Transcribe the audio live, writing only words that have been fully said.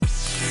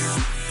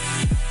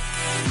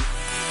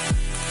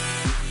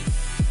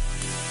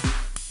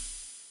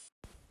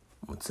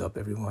up,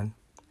 everyone,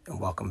 and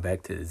welcome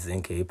back to the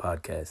Zen K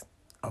podcast.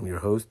 I'm your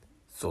host,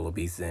 Solo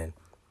Beast Zen.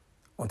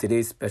 On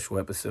today's special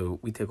episode,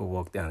 we take a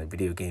walk down the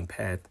video game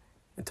path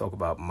and talk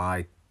about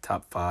my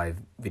top 5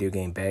 video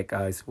game bad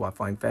guys who I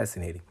find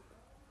fascinating.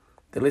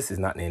 The list is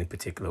not in any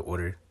particular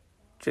order,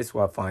 just who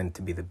I find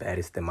to be the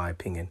baddest in my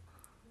opinion.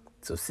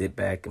 So sit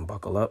back and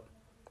buckle up,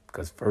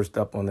 because first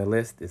up on the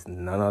list is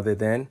none other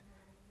than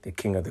the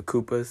King of the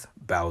Koopas,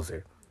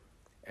 Bowser,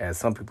 as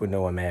some people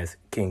know him as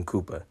King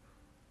Koopa.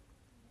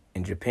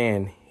 In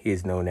Japan, he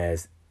is known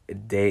as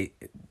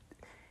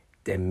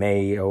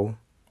Daimyo,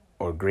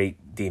 or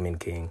Great Demon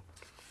King.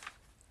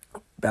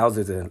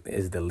 Bowser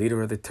is the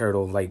leader of the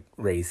turtle-like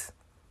race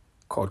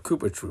called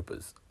Koopa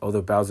Troopers,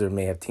 although Bowser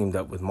may have teamed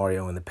up with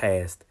Mario in the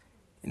past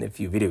in a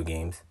few video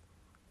games.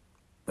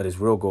 But his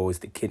real goal is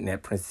to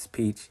kidnap Princess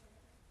Peach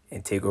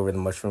and take over the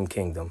Mushroom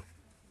Kingdom.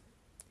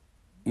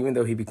 Even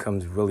though he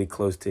becomes really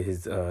close to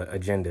his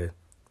agenda,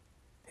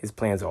 his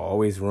plans are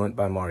always ruined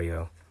by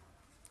Mario.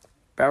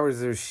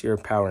 Bowser's sheer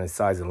power and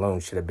size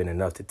alone should have been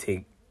enough to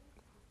take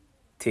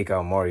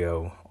out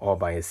Mario all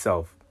by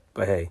himself.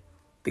 But hey,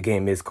 the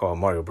game is called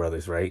Mario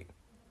Brothers, right?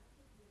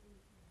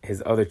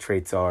 His other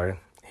traits are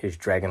his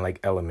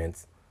dragon-like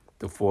elements,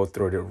 the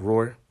full-throated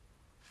roar,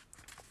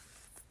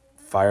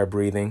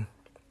 fire-breathing,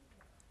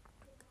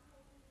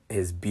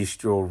 his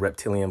bestial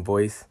reptilian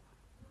voice,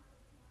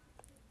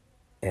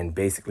 and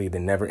basically the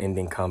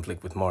never-ending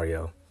conflict with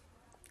Mario.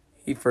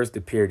 He first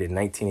appeared in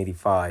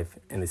 1985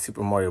 in the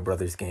Super Mario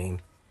Bros. Game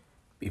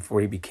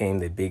before he became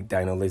the big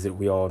dino lizard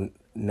we all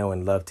know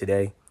and love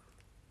today.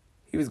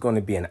 He was going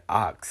to be an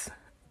ox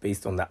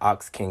based on the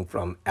Ox King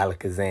from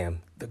Alakazam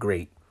the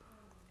Great.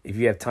 If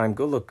you have time,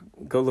 go look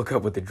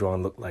up what the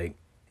drawing looked like.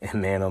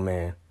 And man, oh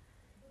man,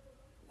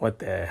 what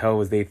the hell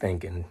was they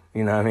thinking?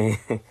 You know what I mean?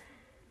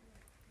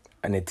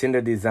 A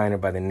Nintendo designer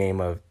by the name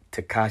of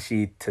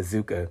Takashi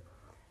Tezuka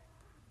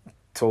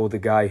told the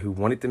guy who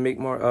wanted to make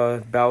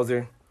more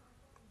Bowser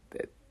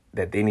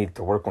that they needed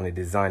to work on the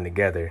design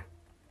together.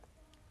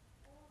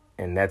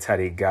 And that's how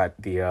they got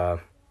the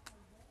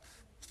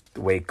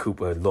way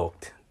Koopa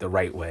looked, the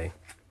right way.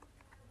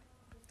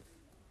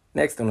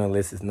 Next on the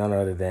list is none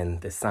other than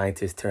the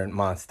scientist turned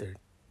monster,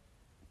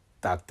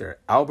 Dr.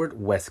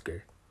 Albert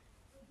Wesker.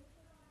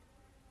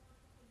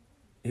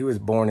 He was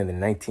born in the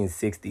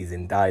 1960s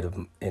and died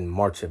in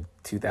March of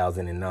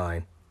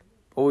 2009.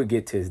 But we'll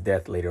get to his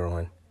death later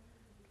on.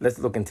 Let's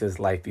look into his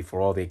life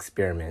before all the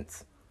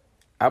experiments.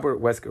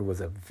 Albert Wesker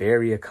was a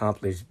very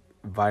accomplished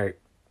virologist,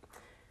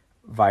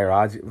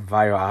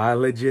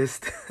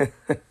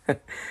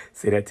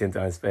 say that 10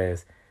 times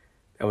fast,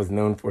 that was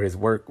known for his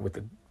work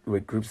with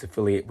groups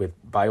affiliated with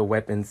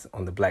bioweapons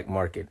on the black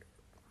market.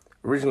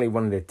 Originally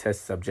one of the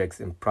test subjects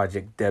in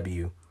Project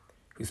W,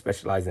 who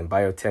specialized in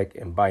biotech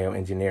and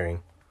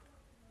bioengineering.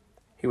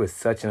 He was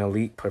such an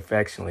elite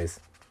perfectionist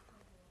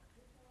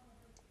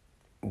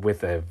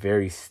with a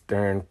very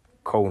stern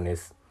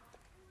coldness,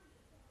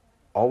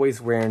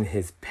 always wearing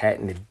his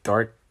patented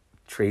dark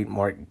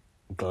trademark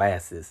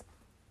glasses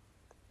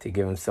to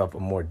give himself a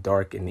more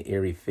dark and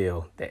eerie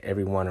feel that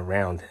everyone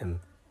around him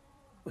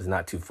was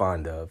not too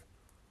fond of.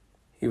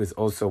 He was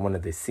also one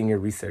of the senior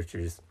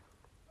researchers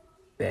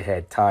that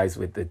had ties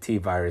with the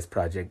T-Virus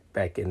project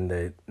back in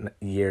the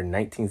year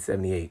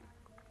 1978.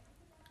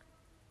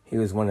 He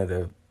was one of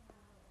the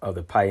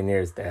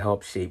pioneers that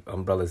helped shape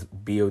Umbrella's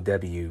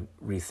BOW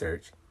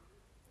research.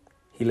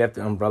 He left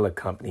the Umbrella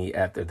Company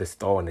after the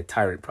Stall and the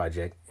Tyrant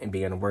project and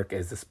began to work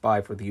as a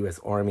spy for the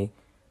U.S. Army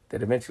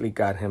that eventually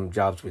got him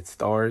jobs with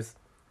STARS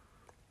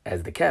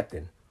as the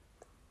captain.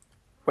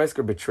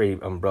 Wesker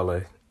betrayed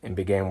Umbrella and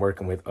began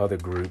working with other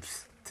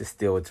groups to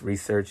steal its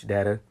research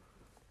data,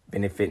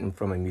 benefiting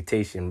from a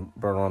mutation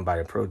brought on by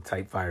a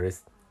prototype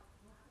virus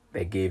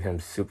that gave him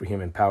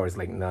superhuman powers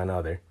like none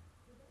other.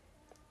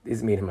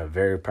 This made him a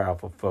very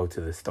powerful foe to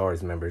the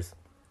STARS members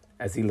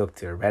as he looked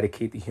to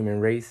eradicate the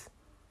human race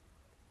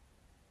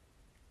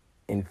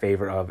in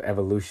favor of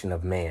evolution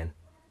of man.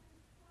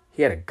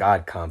 He had a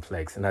god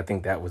complex, and I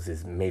think that was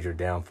his major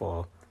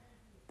downfall.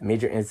 The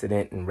major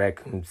incident in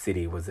Raccoon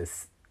City was a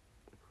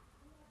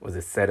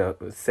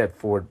set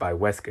forward by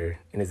Wesker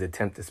in his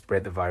attempt to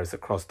spread the virus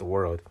across the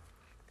world.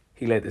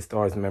 He led the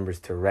STARS members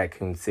to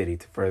Raccoon City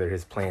to further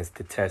his plans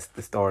to test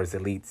the STARS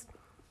elites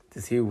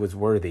to see who was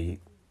worthy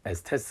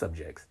as test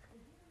subjects.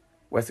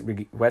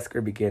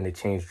 Wesker began to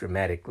change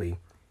dramatically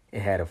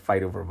and had a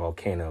fight over a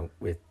volcano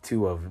with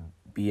two of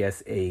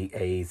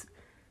BSAA's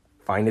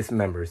finest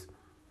members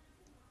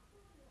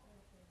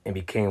and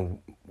became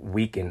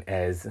weakened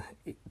as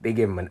they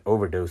gave him an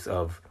overdose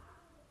of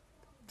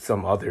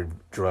some other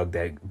drug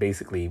that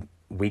basically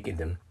weakened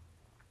him.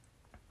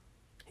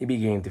 He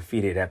became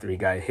defeated after he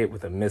got hit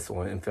with a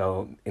missile and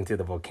fell into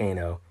the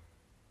volcano,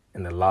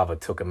 and the lava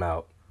took him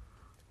out.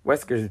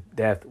 Wesker's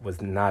death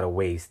was not a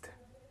waste.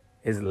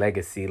 His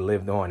legacy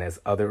lived on as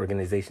other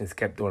organizations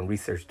kept doing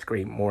research to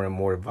create more and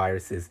more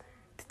viruses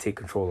to take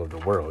control of the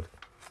world.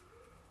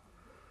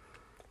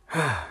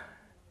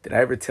 Did I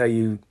ever tell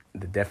you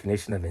the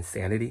definition of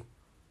insanity?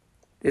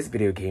 This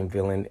video game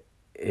villain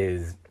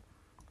is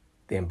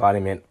the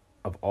embodiment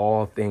of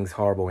all things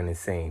horrible and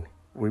insane.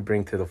 We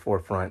bring to the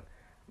forefront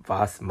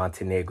Vas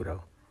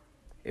Montenegro.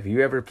 If you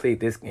ever played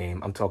this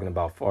game, I'm talking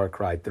about Far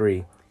Cry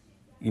 3,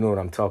 you know what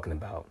I'm talking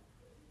about.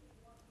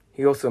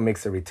 He also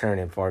makes a return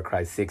in Far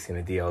Cry 6 in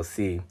the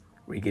DLC,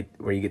 where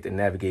you get to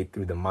navigate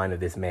through the mind of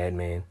this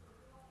madman.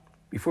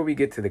 Before we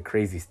get to the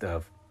crazy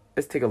stuff,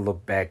 let's take a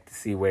look back to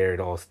see where it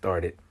all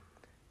started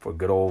for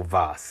good old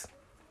Vas.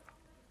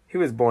 He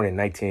was born in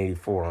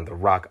 1984 on the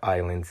Rock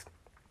Islands,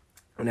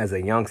 and as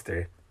a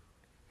youngster,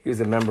 he was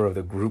a member of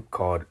the group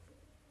called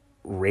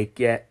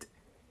Rakyat.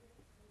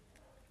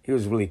 He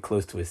was really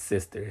close to his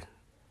sister,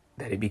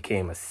 that it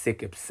became a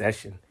sick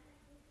obsession.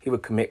 He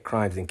would commit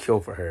crimes and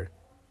kill for her.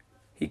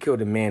 He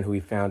killed a man who he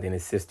found in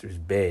his sister's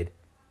bed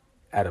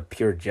out of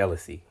pure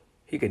jealousy.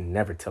 He could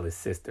never tell his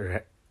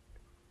sister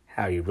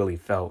how he really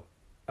felt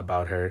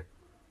about her,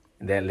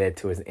 and that led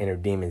to his inner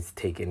demons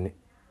taking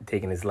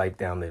his life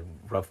down the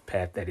rough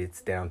path that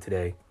it's down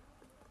today.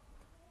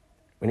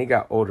 When he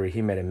got older,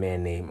 he met a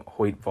man named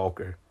Hoyt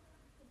Volker.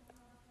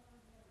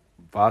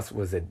 Vas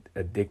was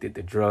addicted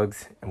to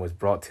drugs and was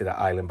brought to the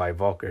island by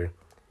Volker,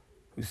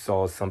 who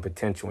saw some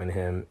potential in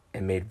him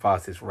and made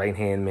Vas his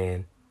right-hand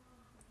man.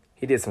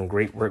 He did some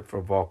great work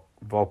for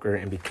Volker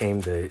and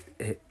became the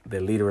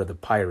leader of the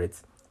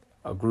Pirates,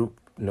 a group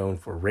known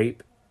for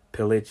rape,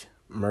 pillage,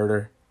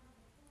 murder,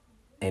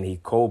 and he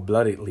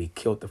cold-bloodedly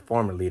killed the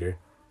former leader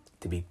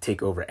to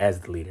take over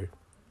as the leader.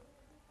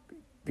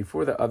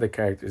 Before the other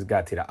characters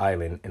got to the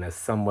island in a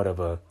somewhat of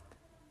a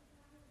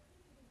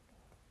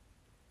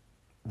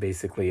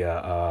basically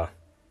like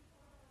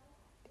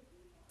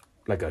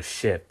a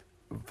ship,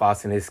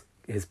 Vas and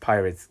his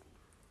pirates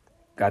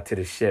got to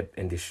the ship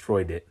and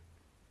destroyed it.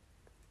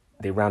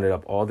 They rounded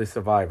up all the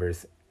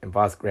survivors, and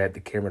Vas grabbed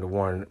the camera to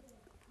warn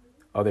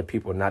other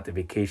people not to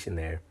vacation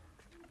there.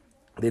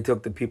 They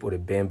took the people to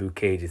bamboo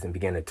cages and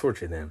began to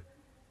torture them.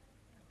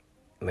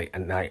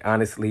 And I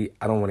honestly,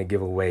 I don't want to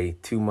give away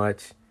too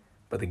much,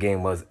 but the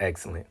game was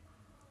excellent.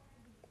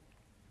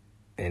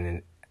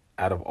 And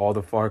out of all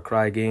the Far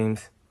Cry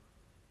games,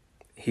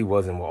 he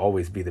was and will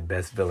always be the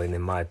best villain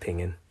in my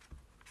opinion.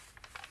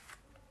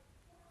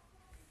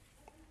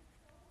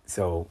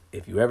 So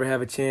if you ever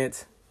have a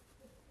chance,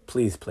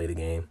 please play the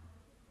game.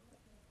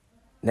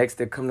 Next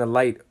to come to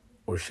light,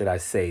 or should I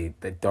say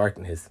the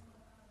darkness,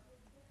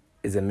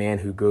 is a man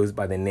who goes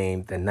by the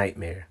name the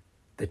Nightmare,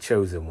 the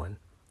Chosen One,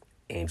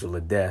 Angel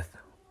of Death,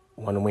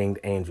 One-Winged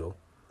Angel.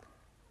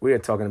 We are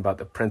talking about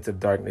the Prince of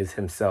Darkness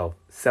himself,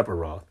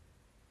 Sephiroth.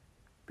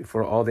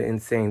 Before all the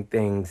insane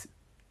things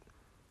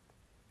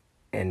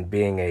and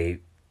being a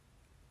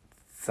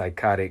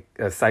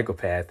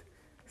psychopath,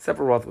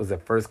 Sephiroth was a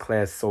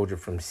first-class soldier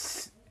from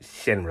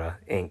Shinra,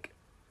 Inc.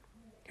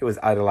 He was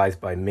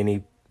idolized by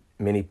many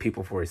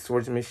people for his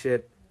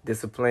swordsmanship,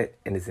 discipline,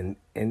 and his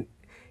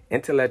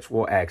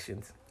intellectual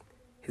actions.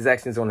 His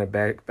actions on the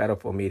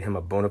battlefield made him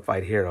a bona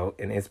fide hero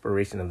and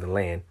inspiration of the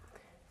land.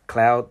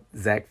 Cloud,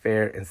 Zack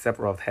Fair, and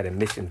Sephiroth had a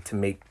mission to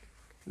make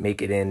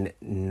it in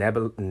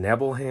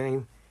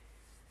Nibelheim.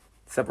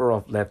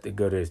 Sephiroth left to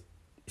go to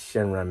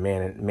Shinra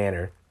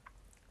Manor,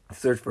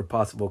 search for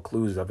possible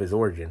clues of his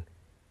origin.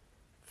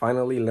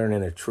 Finally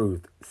learning the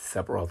truth,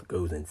 Sephiroth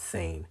goes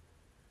insane,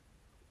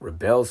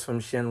 rebels from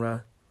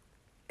Shinra,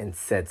 and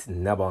sets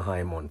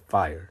Nibelheim on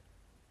fire.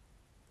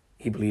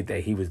 He believed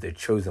that he was the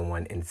chosen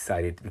one and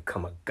decided to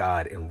become a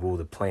god and rule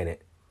the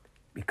planet,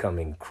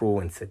 becoming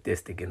cruel and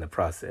sadistic in the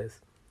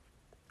process.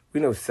 We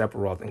know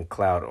Sephiroth and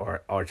Cloud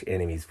are arch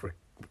enemies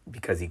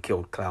because he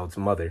killed Cloud's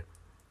mother.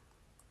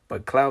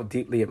 But Cloud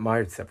deeply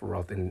admired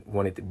Sephiroth and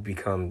wanted to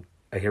become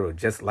a hero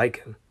just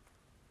like him.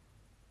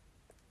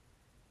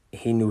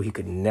 He knew he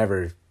could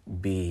never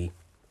be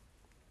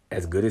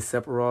as good as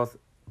Sephiroth,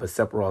 but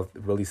Sephiroth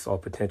really saw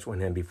potential in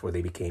him before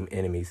they became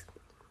enemies.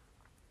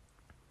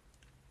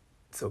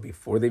 So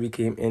before they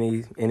became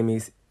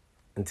enemies,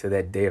 until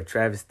that day of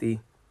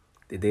travesty,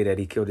 the day that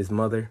he killed his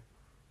mother,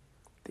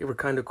 they were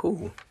kind of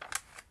cool.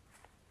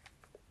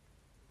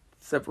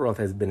 Sephiroth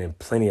has been in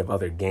plenty of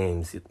other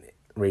games,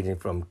 ranging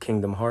from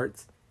Kingdom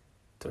Hearts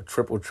to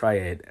Triple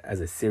Triad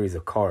as a series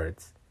of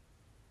cards.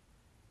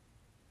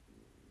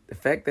 The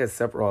fact that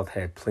Sephiroth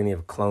had plenty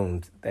of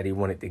clones that he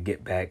wanted to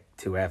get back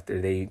to after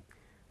they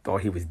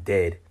thought he was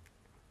dead.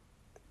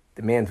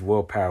 The man's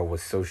willpower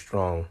was so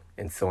strong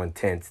and so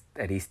intense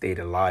that he stayed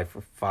alive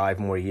for 5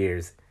 more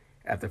years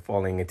after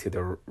falling into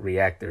the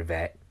reactor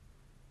vat.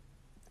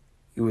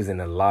 He was in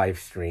a live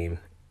stream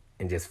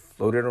and just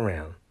floated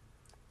around.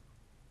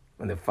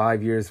 When the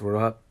 5 years were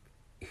up,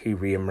 he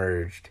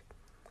reemerged.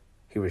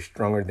 He was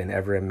stronger than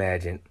ever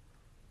imagined.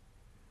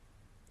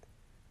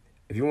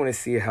 If you want to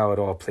see how it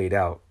all played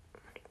out,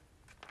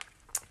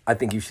 I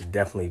think you should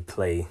definitely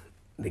play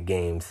the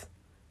games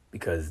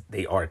because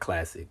they are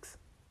classics.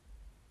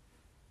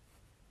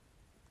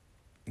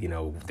 You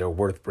know, they're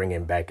worth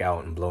bringing back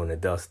out and blowing the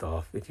dust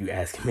off, if you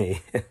ask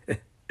me.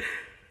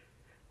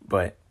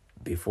 But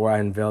before I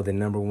unveil the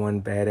number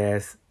one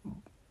badass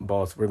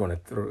boss, we're going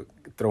to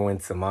throw in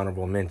some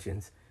honorable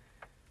mentions.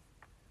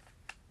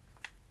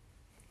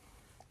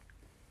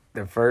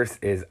 The first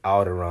is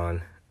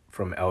Alderaan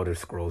from Elder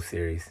Scrolls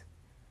series.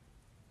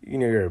 You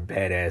know you're a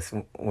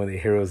badass when the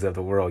heroes of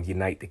the world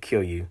unite to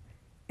kill you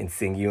and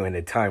send you in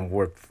a time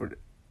warp for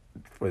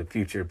the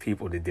future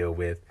people to deal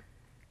with.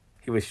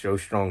 He was so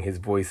strong his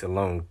voice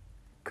alone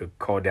could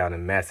call down a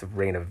massive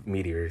rain of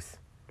meteors.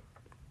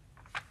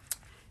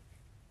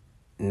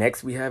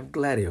 Next we have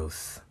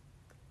Gladios.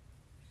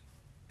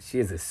 She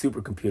is a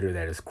supercomputer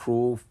that is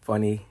cruel,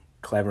 funny,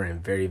 clever,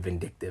 and very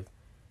vindictive.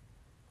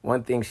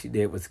 One thing she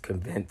did was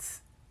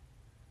convince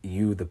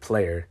you, the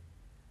player,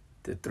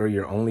 to throw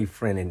your only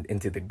friend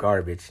into the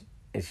garbage,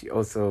 and she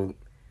also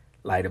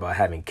lied about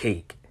having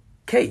cake.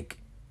 Cake?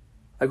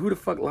 Like, who the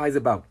fuck lies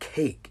about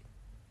cake?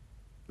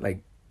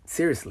 Like,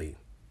 seriously,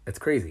 that's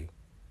crazy.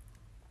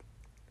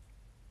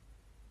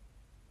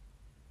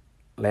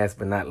 Last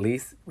but not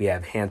least, we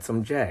have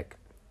Handsome Jack.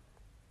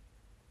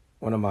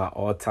 One of my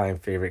all-time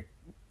favorite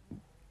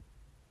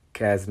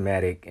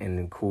charismatic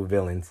and cool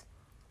villains.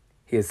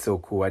 He is so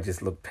cool. I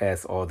just look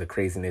past all the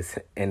craziness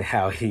and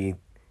how he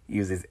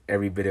uses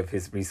every bit of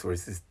his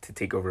resources to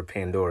take over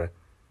Pandora.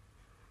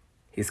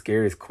 His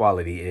scariest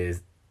quality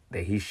is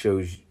that he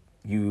shows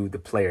you, the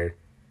player,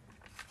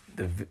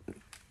 the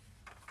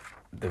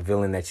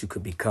villain that you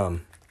could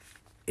become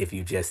if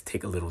you just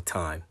take a little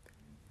time.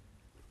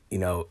 You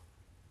know,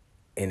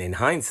 and in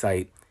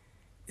hindsight,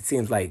 it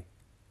seems like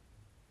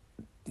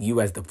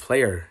you as the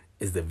player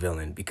is the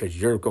villain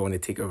because you're going to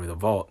take over the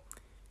vault,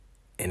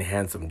 and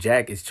Handsome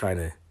Jack is trying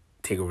to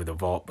take over the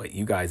vault, but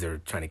you guys are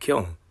trying to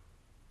kill him.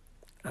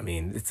 I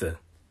mean, it's a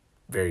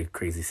very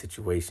crazy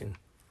situation.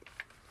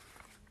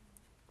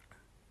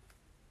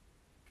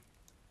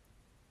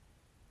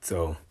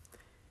 So,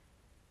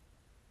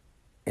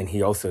 and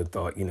he also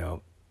thought, you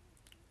know,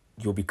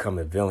 you'll become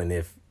a villain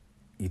if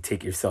you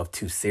take yourself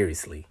too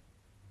seriously.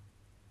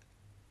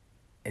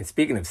 And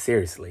speaking of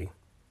seriously,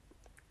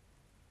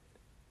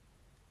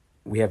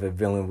 we have a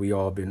villain we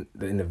all been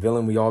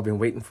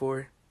waiting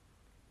for.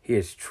 He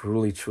is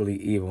truly, truly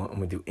evil and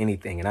will do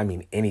anything, and I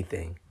mean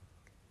anything.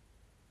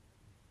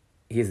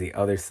 He is the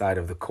other side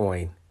of the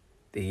coin,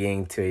 the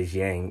yin to his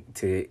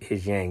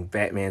yang,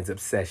 Batman's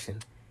obsession.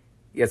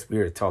 Yes, we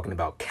were talking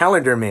about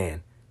Calendar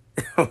Man.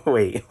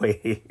 wait.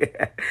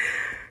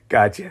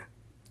 Gotcha.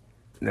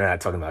 No, not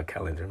talking about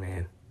Calendar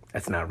Man.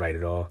 That's not right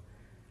at all.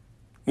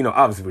 You know,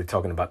 obviously we're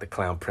talking about the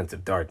Clown Prince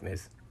of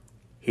Darkness.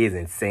 He is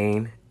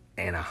insane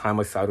and a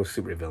homicidal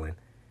supervillain.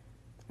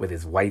 With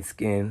his white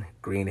skin,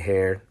 green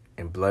hair,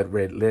 and blood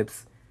red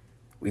lips,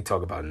 we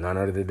talk about none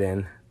other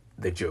than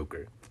the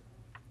Joker.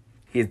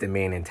 He is the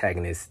main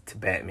antagonist to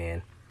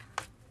Batman.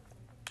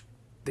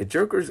 The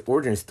Joker's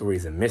origin story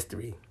is a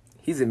mystery.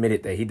 He's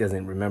admitted that he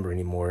doesn't remember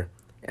anymore,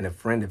 and a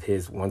friend of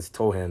his once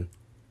told him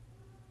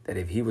that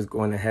if he was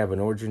going to have an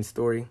origin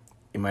story,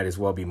 it might as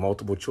well be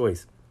multiple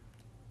choice.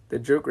 The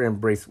Joker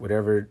embraced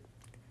whatever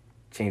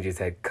changes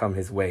had come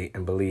his way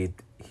and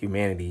believed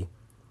humanity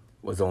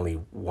was only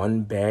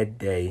one bad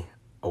day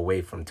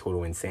away from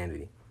total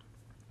insanity.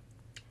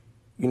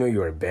 You know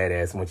you're a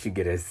badass once you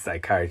get a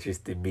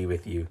psychiatrist to be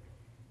with you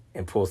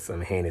and pull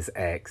some heinous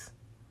acts.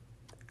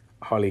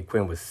 Harley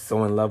Quinn was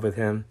so in love with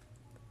him,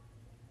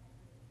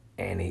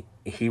 and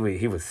he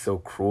was so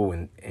cruel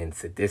and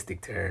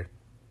sadistic to her.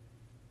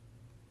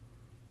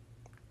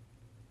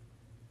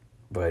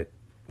 But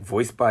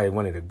voiced by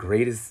one of the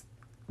greatest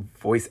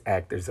voice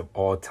actors of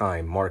all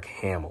time, Mark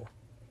Hamill.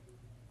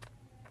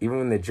 Even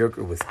when the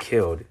Joker was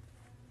killed,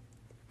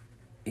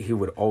 he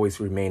would always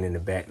remain in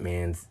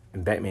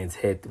Batman's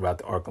head throughout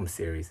the Arkham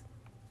series.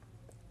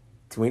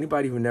 To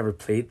anybody who never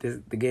played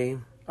the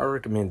game, I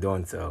recommend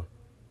doing so.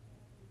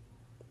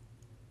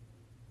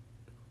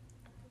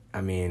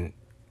 I mean,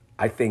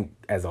 I think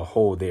as a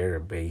whole they're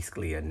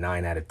basically a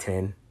 9 out of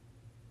 10.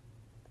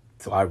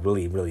 So I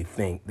really, really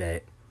think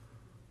that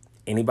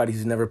anybody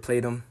who's never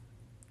played them,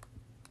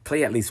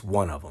 play at least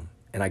one of them,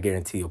 and I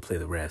guarantee you'll play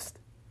the rest.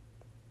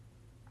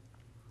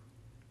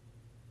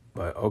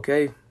 But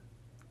okay,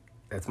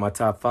 that's my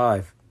top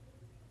 5.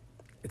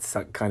 It's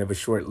kind of a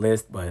short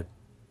list, but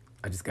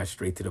I just got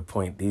straight to the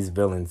point. These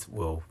villains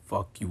will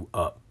fuck you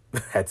up.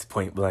 That's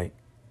point blank.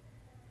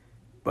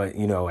 But,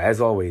 you know, as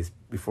always,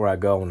 before I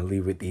go, I want to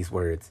leave with these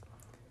words.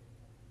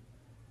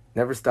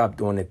 Never stop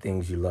doing the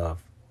things you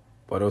love,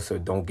 but also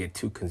don't get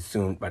too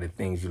consumed by the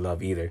things you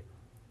love either.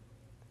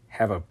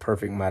 Have a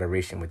perfect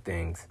moderation with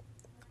things.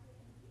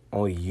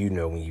 Only you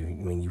know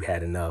when you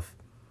had enough.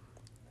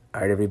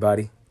 All right,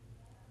 everybody.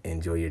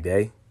 Enjoy your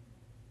day.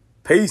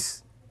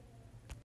 Peace.